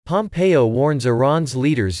Pompeo warns Iran's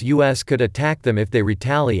leaders U.S. could attack them if they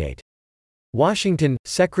retaliate. Washington,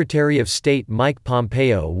 Secretary of State Mike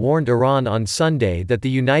Pompeo warned Iran on Sunday that the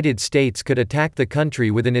United States could attack the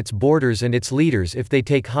country within its borders and its leaders if they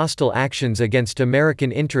take hostile actions against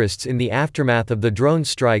American interests in the aftermath of the drone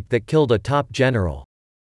strike that killed a top general.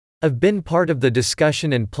 "I've been part of the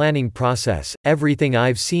discussion and planning process, everything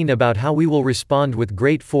I've seen about how we will respond with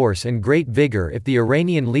great force and great vigor if the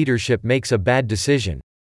Iranian leadership makes a bad decision,"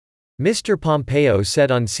 Mr. Pompeo said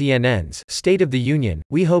on CNN's State of the Union.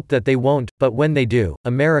 "We hope that they won't, but when they do,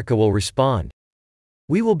 America will respond.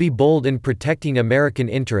 We will be bold in protecting American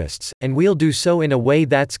interests, and we'll do so in a way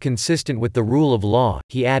that's consistent with the rule of law,"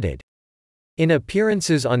 he added. In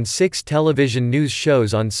appearances on 6 television news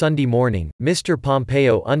shows on Sunday morning, Mr.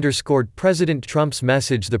 Pompeo underscored President Trump's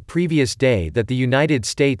message the previous day that the United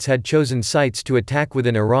States had chosen sites to attack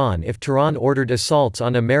within Iran if Tehran ordered assaults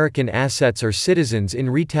on American assets or citizens in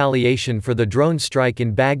retaliation for the drone strike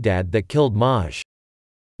in Baghdad that killed Maj.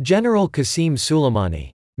 General Qasem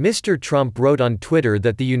Soleimani. Mr. Trump wrote on Twitter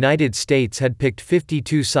that the United States had picked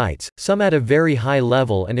 52 sites, some at a very high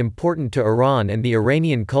level and important to Iran and the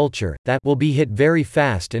Iranian culture, that will be hit very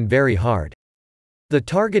fast and very hard. The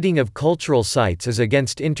targeting of cultural sites is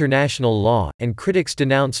against international law, and critics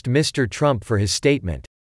denounced Mr. Trump for his statement.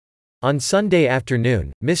 On Sunday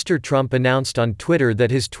afternoon, Mr. Trump announced on Twitter that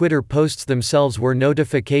his Twitter posts themselves were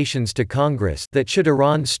notifications to Congress that should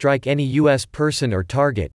Iran strike any U.S. person or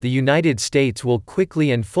target, the United States will quickly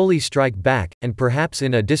and fully strike back, and perhaps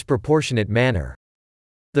in a disproportionate manner.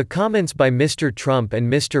 The comments by Mr. Trump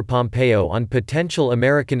and Mr. Pompeo on potential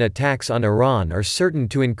American attacks on Iran are certain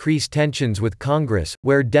to increase tensions with Congress,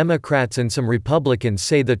 where Democrats and some Republicans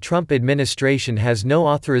say the Trump administration has no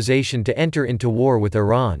authorization to enter into war with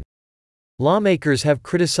Iran. Lawmakers have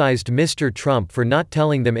criticized Mr. Trump for not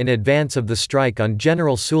telling them in advance of the strike on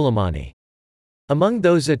General Soleimani. Among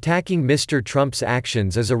those attacking Mr. Trump's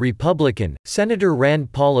actions is a Republican, Senator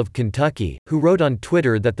Rand Paul of Kentucky, who wrote on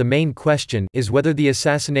Twitter that the main question is whether the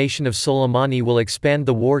assassination of Soleimani will expand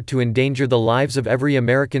the war to endanger the lives of every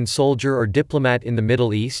American soldier or diplomat in the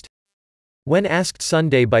Middle East. When asked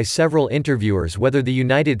Sunday by several interviewers whether the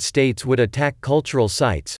United States would attack cultural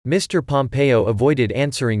sites, Mr. Pompeo avoided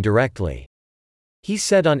answering directly. He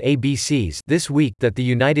said on ABC's This Week that the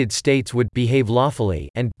United States would behave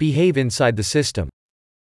lawfully and behave inside the system.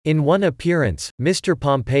 In one appearance, Mr.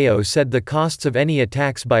 Pompeo said the costs of any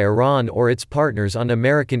attacks by Iran or its partners on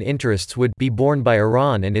American interests would be borne by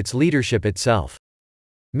Iran and its leadership itself.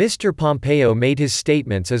 Mr. Pompeo made his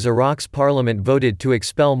statements as Iraq's parliament voted to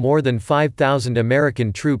expel more than 5,000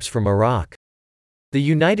 American troops from Iraq. The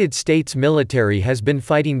United States military has been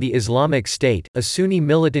fighting the Islamic State, a Sunni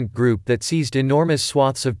militant group that seized enormous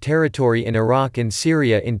swaths of territory in Iraq and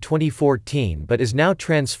Syria in 2014 but is now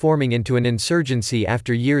transforming into an insurgency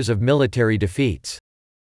after years of military defeats.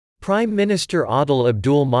 Prime Minister Adel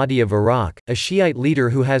Abdul Mahdi of Iraq, a Shiite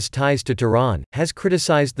leader who has ties to Tehran, has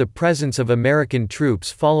criticized the presence of American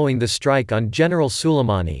troops following the strike on General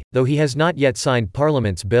Soleimani, though he has not yet signed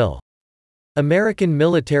Parliament's bill. American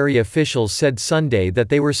military officials said Sunday that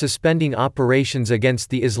they were suspending operations against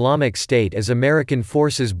the Islamic State as American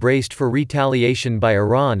forces braced for retaliation by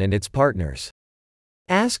Iran and its partners.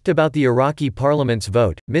 Asked about the Iraqi parliament's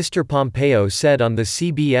vote, Mr. Pompeo said on the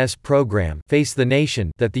CBS program Face the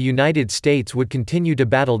Nation that the United States would continue to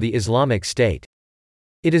battle the Islamic State.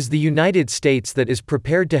 It is the United States that is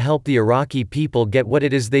prepared to help the Iraqi people get what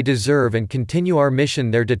it is they deserve and continue our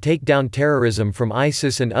mission there to take down terrorism from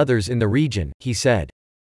ISIS and others in the region, he said.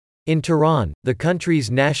 In Tehran, the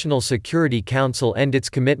country's National Security Council ended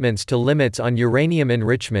its commitments to limits on uranium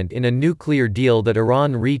enrichment in a nuclear deal that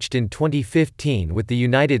Iran reached in 2015 with the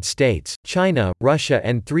United States, China, Russia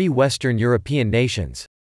and 3 Western European nations.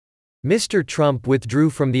 Mr. Trump withdrew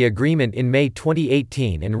from the agreement in May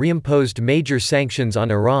 2018 and reimposed major sanctions on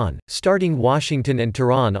Iran, starting Washington and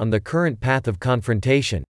Tehran on the current path of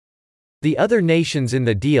confrontation. The other nations in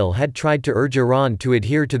the deal had tried to urge Iran to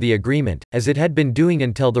adhere to the agreement, as it had been doing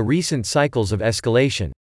until the recent cycles of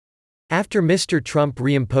escalation. After Mr. Trump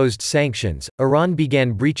reimposed sanctions, Iran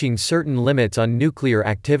began breaching certain limits on nuclear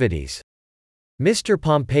activities. Mr.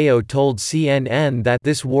 Pompeo told CNN that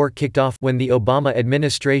this war kicked off when the Obama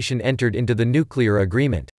administration entered into the nuclear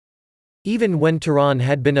agreement. Even when Tehran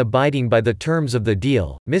had been abiding by the terms of the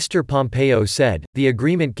deal, Mr. Pompeo said, the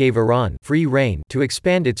agreement gave Iran free rein to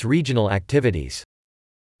expand its regional activities.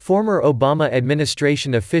 Former Obama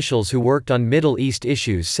administration officials who worked on Middle East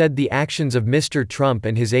issues said the actions of Mr. Trump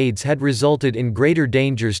and his aides had resulted in greater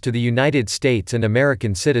dangers to the United States and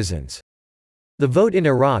American citizens. The vote in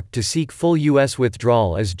Iraq to seek full U.S.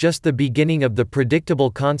 withdrawal is just the beginning of the predictable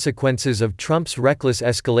consequences of Trump's reckless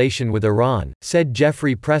escalation with Iran, said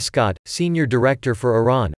Jeffrey Prescott, senior director for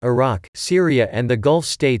Iran, Iraq, Syria and the Gulf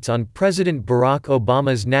states on President Barack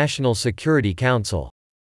Obama's National Security Council.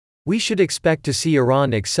 We should expect to see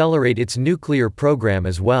Iran accelerate its nuclear program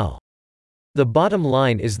as well. The bottom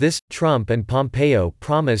line is this: Trump and Pompeo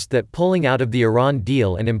promised that pulling out of the Iran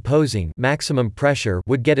deal and imposing maximum pressure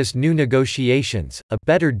would get us new negotiations, a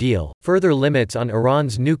better deal, further limits on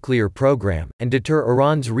Iran's nuclear program, and deter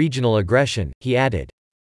Iran's regional aggression, he added.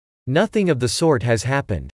 Nothing of the sort has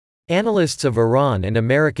happened. Analysts of Iran and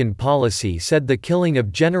American policy said the killing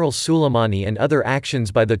of General Soleimani and other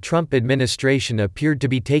actions by the Trump administration appeared to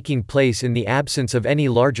be taking place in the absence of any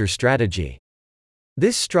larger strategy.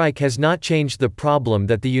 This strike has not changed the problem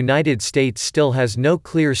that the United States still has no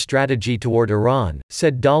clear strategy toward Iran,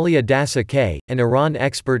 said Dalia Dasa-Kay, an Iran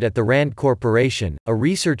expert at the RAND Corporation, a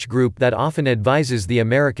research group that often advises the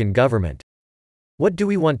American government. What do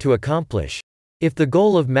we want to accomplish? If the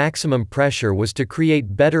goal of maximum pressure was to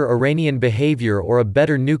create better Iranian behavior or a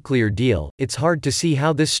better nuclear deal, it's hard to see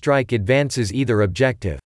how this strike advances either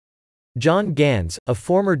objective. John Gans, a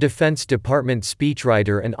former Defense Department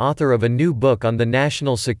speechwriter and author of a new book on the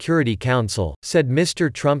National Security Council, said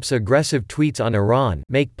Mr. Trump's aggressive tweets on Iran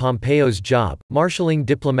make Pompeo's job, marshalling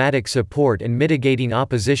diplomatic support and mitigating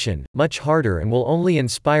opposition, much harder and will only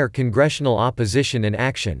inspire congressional opposition and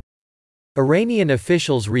action. Iranian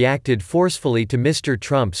officials reacted forcefully to Mr.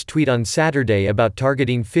 Trump's tweet on Saturday about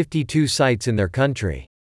targeting 52 sites in their country.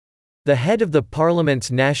 The head of the parliament's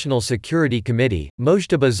National Security Committee,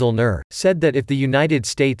 Mojtaba Zulner, said that if the United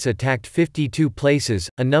States attacked 52 places,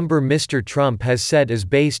 a number Mr. Trump has said is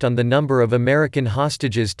based on the number of American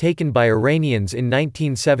hostages taken by Iranians in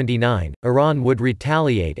 1979, Iran would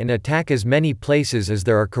retaliate and attack as many places as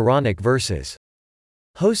there are Quranic verses.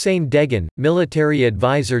 Hossein Deghan, military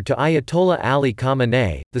advisor to Ayatollah Ali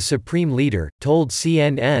Khamenei, the supreme leader, told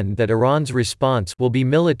CNN that Iran's response will be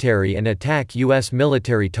military and attack U.S.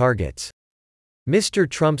 military targets. Mr.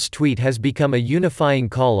 Trump's tweet has become a unifying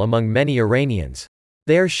call among many Iranians.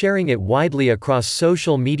 They are sharing it widely across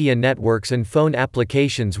social media networks and phone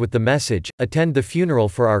applications with the message, "Attend the funeral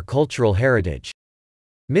for our cultural heritage."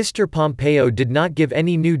 Mr. Pompeo did not give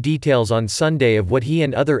any new details on Sunday of what he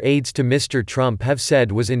and other aides to Mr. Trump have said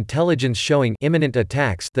was intelligence showing imminent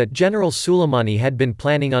attacks that General Soleimani had been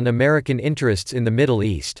planning on American interests in the Middle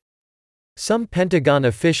East. Some Pentagon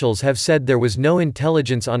officials have said there was no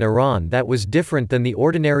intelligence on Iran that was different than the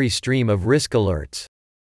ordinary stream of risk alerts.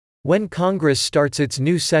 When Congress starts its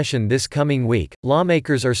new session this coming week,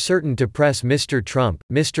 lawmakers are certain to press Mr. Trump,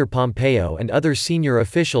 Mr. Pompeo and other senior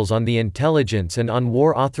officials on the intelligence and on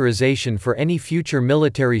war authorization for any future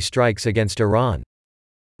military strikes against Iran.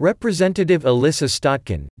 Representative Alyssa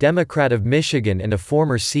Stotkin, Democrat of Michigan and a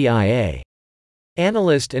former CIA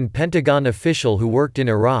analyst and Pentagon official who worked in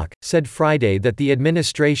Iraq, said Friday that the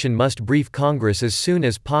administration must brief Congress as soon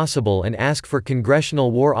as possible and ask for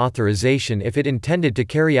congressional war authorization if it intended to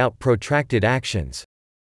carry out protracted actions.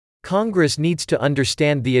 Congress needs to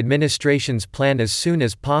understand the administration's plan as soon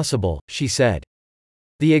as possible, she said.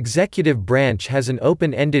 The executive branch has an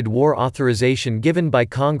open-ended war authorization given by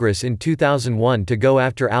Congress in 2001 to go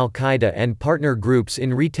after al-Qaeda and partner groups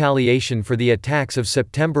in retaliation for the attacks of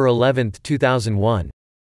September 11, 2001.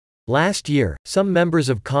 Last year, some members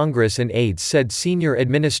of Congress and aides said senior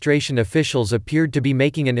administration officials appeared to be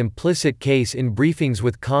making an implicit case in briefings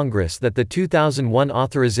with Congress that the 2001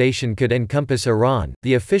 authorization could encompass Iran.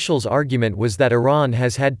 The officials' argument was that Iran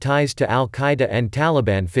has had ties to al-Qaeda and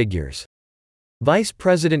Taliban figures. Vice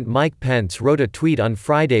President Mike Pence wrote a tweet on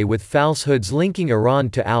Friday with falsehoods linking Iran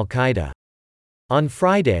to al-Qaeda. On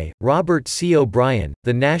Friday, Robert C. O'Brien,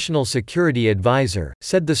 the National Security Advisor,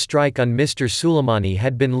 said the strike on Mr. Soleimani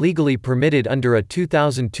had been legally permitted under a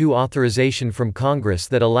 2002 authorization from Congress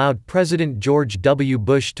that allowed President George W.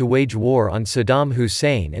 Bush to wage war on Saddam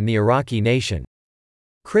Hussein and the Iraqi nation.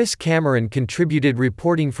 Chris Cameron contributed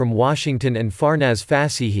reporting from Washington and Farnaz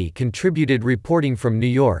Fasihi contributed reporting from New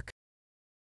York.